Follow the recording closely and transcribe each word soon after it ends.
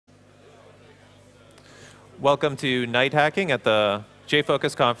Welcome to NightHacking at the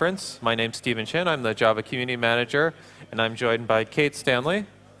Jfokus conference. My name's Stephen Chin. I'm the Java Community Manager, and I'm joined by Kate Stanley.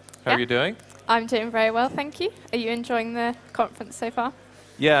 How are you doing? I'm doing very well, thank you. Are you enjoying the conference so far?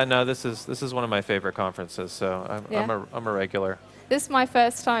 Yeah, no, this is one of my favorite conferences, so I'm a regular. This is my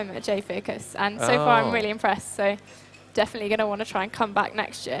first time at Jfokus, and so far I'm really impressed, so definitely going to want to try and come back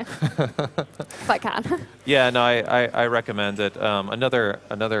next year, if I can. Yeah, no, I recommend it.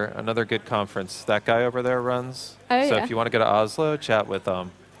 Another good conference that guy over there runs. Oh, so yeah. if you want to go to Oslo, chat with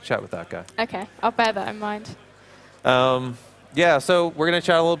that guy. Okay, I'll bear that in mind. Yeah, so we're going to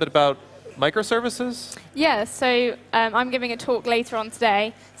chat a little bit about microservices. Yeah, so I'm giving a talk later on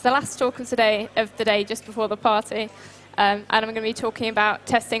today. It's the last talk of the day just before the party. And I'm going to be talking about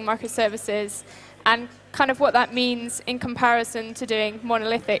testing microservices and kind of what that means in comparison to doing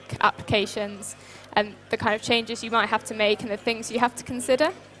monolithic applications and the kind of changes you might have to make and the things you have to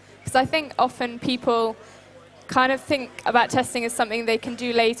consider. Because I think often people kind of think about testing as something they can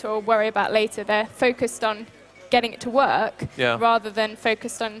do later or worry about later. They're focused on getting it to work rather than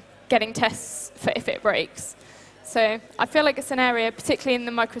focused on getting tests for if it breaks. So I feel like it's an area, particularly in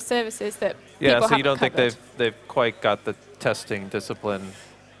the microservices, that people haven't so you don't covered. think they've quite got the testing discipline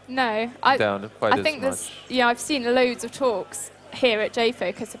down quite as much? I think I've seen loads of talks here at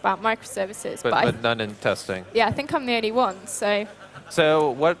Jfokus about microservices, but none in testing. Yeah, I think I'm the only one. So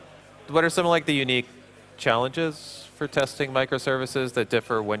what are some of like the unique challenges for testing microservices that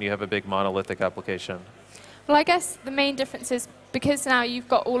differ when you have a big monolithic application? Well, I guess the main difference is because now you've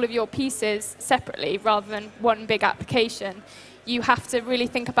got all of your pieces separately rather than one big application, you have to really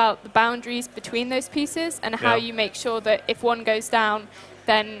think about the boundaries between those pieces and how you make sure that if one goes down,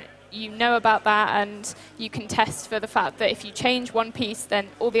 then you know about that and you can test for the fact that if you change one piece, then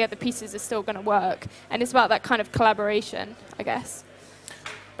all the other pieces are still going to work. And it's about that kind of collaboration, I guess.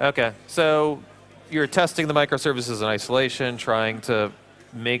 OK, so you're testing the microservices in isolation, trying to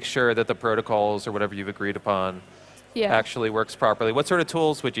make sure that the protocols or whatever you've agreed upon actually works properly. What sort of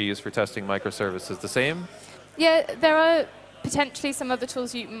tools would you use for testing microservices? The same? Yeah, there are potentially some other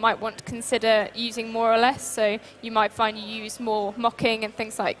tools you might want to consider using more or less. So you might find you use more mocking and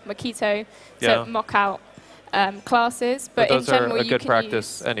things like Mockito to mock out classes. But those in general, are a good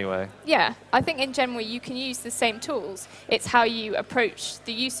practice anyway. Yeah, I think in general you can use the same tools. It's how you approach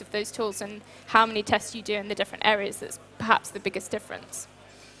the use of those tools and how many tests you do in the different areas that's perhaps the biggest difference.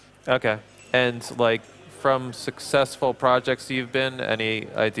 OK. And like from successful projects you've been, any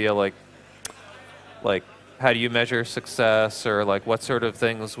idea like how do you measure success, or like what sort of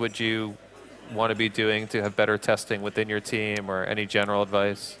things would you want to be doing to have better testing within your team, or any general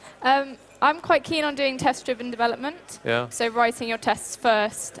advice? I'm quite keen on doing test-driven development. Yeah. So writing your tests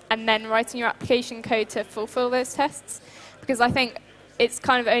first and then writing your application code to fulfill those tests. Because I think it's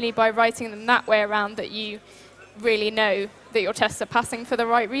kind of only by writing them that way around that you really know that your tests are passing for the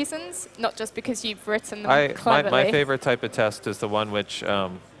right reasons, not just because you've written them cleverly. My favorite type of test is the one which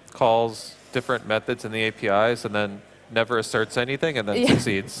calls different methods in the APIs and then never asserts anything and then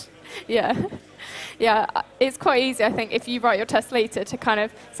succeeds. Yeah. Yeah, it's quite easy, I think, if you write your test later to kind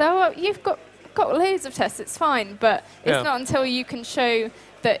of say, oh, well, you've got loads of tests, it's fine. But it's not until you can show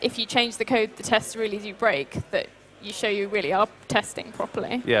that if you change the code, the tests really do break, that you show you really are testing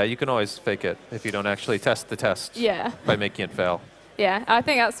properly. Yeah, you can always fake it if you don't actually test the test by making it fail. Yeah, I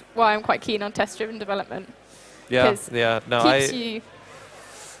think that's why I'm quite keen on test-driven development. No,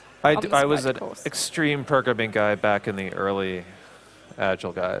 I was an course. extreme programming guy back in the early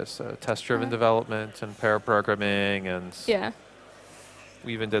Agile guys. So test-driven development and pair programming, and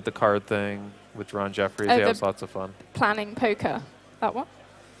we even did the card thing with Ron Jeffries. It was lots of fun. Planning poker, that one?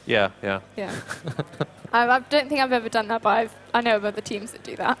 Yeah. I don't think I've ever done that, but I know of other teams that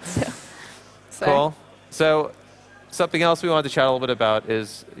do that. So. Cool. So something else we wanted to chat a little bit about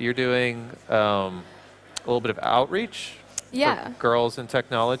is you're doing a little bit of outreach for girls in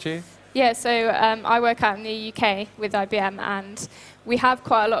technology. Yeah, so I work out in the UK with IBM, and we have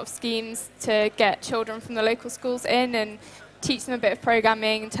quite a lot of schemes to get children from the local schools in and teach them a bit of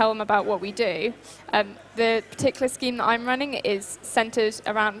programming and tell them about what we do. The particular scheme that I'm running is centered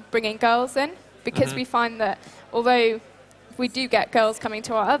around bringing girls in, because we find that although we do get girls coming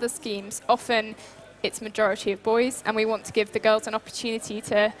to our other schemes, often it's majority of boys, and we want to give the girls an opportunity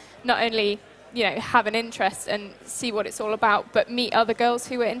to not only have an interest and see what it's all about, but meet other girls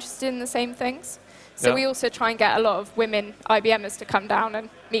who are interested in the same things. So we also try and get a lot of women IBMers to come down and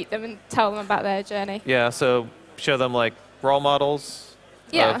meet them and tell them about their journey. Yeah, so show them like role models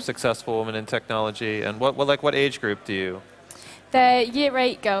of successful women in technology. And what age group do you? They're year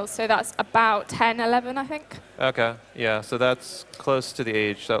 8 girls, so that's about 10, 11, I think. Okay, yeah, so that's close to the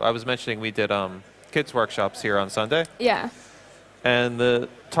age. So I was mentioning we did kids workshops here on Sunday. Yeah. And the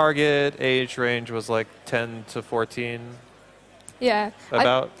target age range was like 10 to 14. Yeah.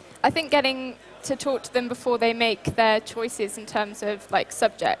 About. I think getting to talk to them before they make their choices in terms of like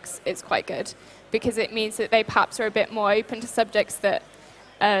subjects is quite good, because it means that they perhaps are a bit more open to subjects that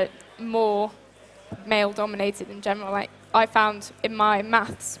are more male-dominated in general. Like I found in my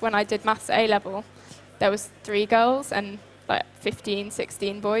maths, when I did maths at A-level, there was 3 girls and like 15,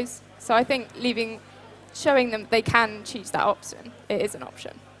 16 boys. So I think showing them they can choose that option. It is an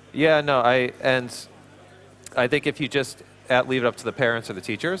option. Yeah, no, I think if you just leave it up to the parents or the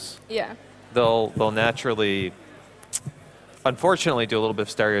teachers, yeah, they'll naturally, unfortunately, do a little bit of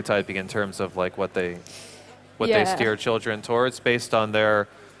stereotyping in terms of like what they steer children towards based on their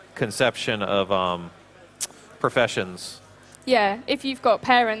conception of professions. Yeah, if you've got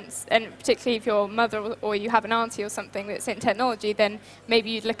parents, and particularly if your mother or you have an auntie or something that's in technology, then maybe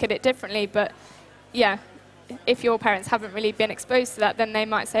you'd look at it differently. But yeah, if your parents haven't really been exposed to that, then they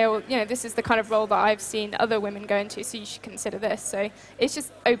might say, oh, this is the kind of role that I've seen other women go into, so you should consider this. So it's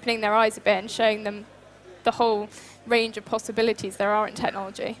just opening their eyes a bit and showing them the whole range of possibilities there are in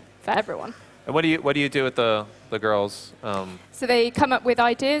technology for everyone. And what do you do with the girls? So they come up with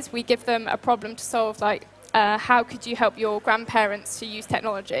ideas. We give them a problem to solve, like how could you help your grandparents to use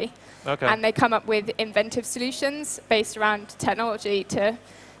technology? Okay. And they come up with inventive solutions based around technology to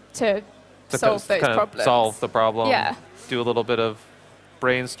solve those problems. Solve the problem. Yeah. Do a little bit of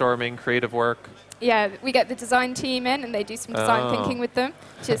brainstorming, creative work. Yeah, we get the design team in and they do some design thinking with them,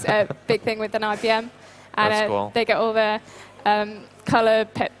 which is a big thing with an IBM. And That's cool. They get all their color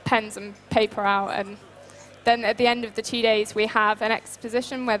pens and paper out. And then at the end of the 2 days, we have an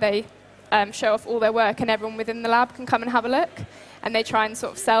exposition where they show off all their work and everyone within the lab can come and have a look. And they try and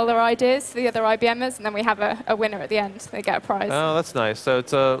sort of sell their ideas to the other IBMers, and then we have a winner at the end. They get a prize. Oh, that's nice. So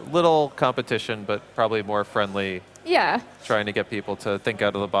it's a little competition, but probably more friendly. Yeah. Trying to get people to think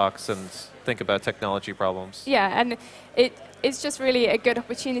out of the box and think about technology problems. Yeah, and it's just really a good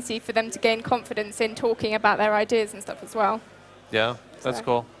opportunity for them to gain confidence in talking about their ideas and stuff as well. Yeah, that's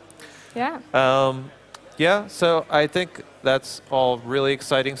cool. Yeah. Yeah, so I think that's all really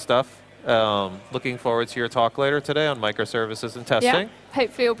exciting stuff. Looking forward to your talk later today on microservices and testing. Yeah,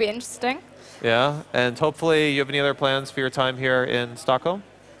 hopefully it'll be interesting. Yeah, and hopefully you have any other plans for your time here in Stockholm?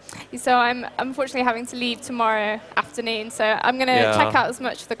 So I'm unfortunately having to leave tomorrow afternoon, so I'm going to check out as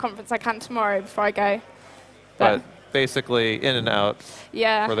much of the conference I can tomorrow before I go. But basically in and out for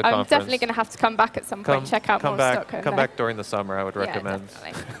the conference. I'm definitely going to have to come back at some point, check out more Stockholm. Come back during the summer, I would recommend.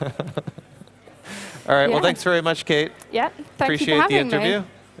 Definitely. All right, well, thanks very much, Kate. Yeah, thank you for having having the interview. me.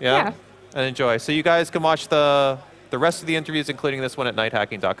 Yeah, and enjoy. So you guys can watch the rest of the interviews, including this one, at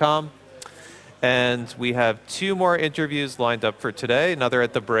nighthacking.com. And we have 2 more interviews lined up for today, another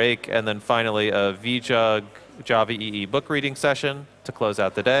at the break, and then finally a VJUG Java EE book reading session to close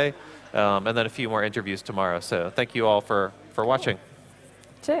out the day, and then a few more interviews tomorrow. So thank you all for watching.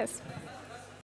 Cheers.